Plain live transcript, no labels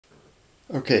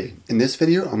Okay, in this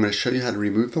video I'm going to show you how to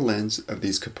remove the lens of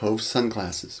these Kapove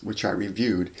sunglasses, which I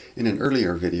reviewed in an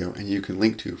earlier video and you can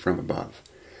link to from above.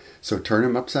 So turn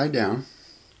them upside down,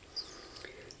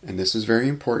 and this is very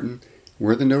important.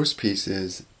 Where the nose piece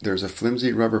is, there's a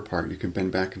flimsy rubber part you can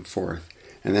bend back and forth,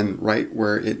 and then right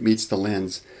where it meets the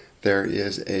lens there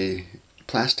is a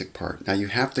plastic part. Now you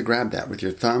have to grab that with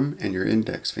your thumb and your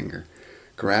index finger.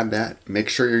 Grab that, make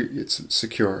sure it's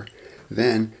secure.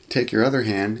 Then take your other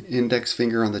hand, index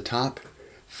finger on the top,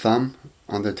 thumb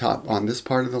on the top on this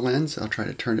part of the lens. I'll try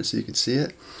to turn it so you can see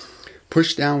it.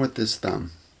 Push down with this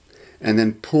thumb and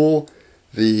then pull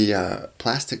the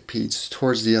plastic piece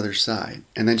towards the other side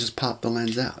and then just pop the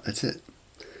lens out. That's it.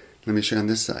 Let me show you on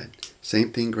this side.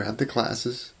 Same thing, grab the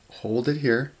glasses, hold it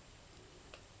here,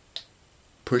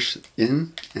 push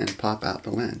in and pop out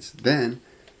the lens. Then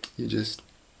you just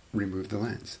remove the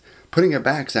lens. Putting it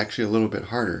back is actually a little bit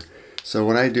harder. So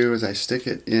what I do is I stick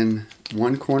it in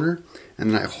one corner and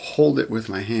then I hold it with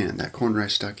my hand, that corner I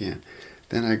stuck in.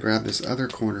 Then I grab this other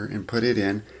corner and put it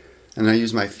in, and I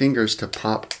use my fingers to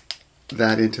pop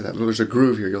that into that. There's a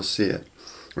groove here, you'll see it,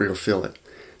 or you'll feel it.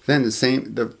 Then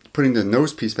putting the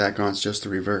nose piece back on is just the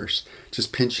reverse.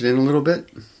 Just pinch it in a little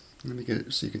bit. Let me get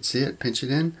it so you can see it. Pinch it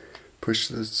in, push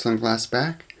the sunglass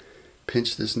back,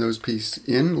 pinch this nose piece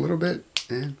in a little bit,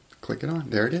 and click it on.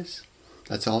 There it is.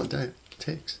 That's all it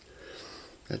takes.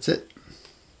 That's it.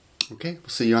 Okay, we'll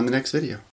see you on the next video.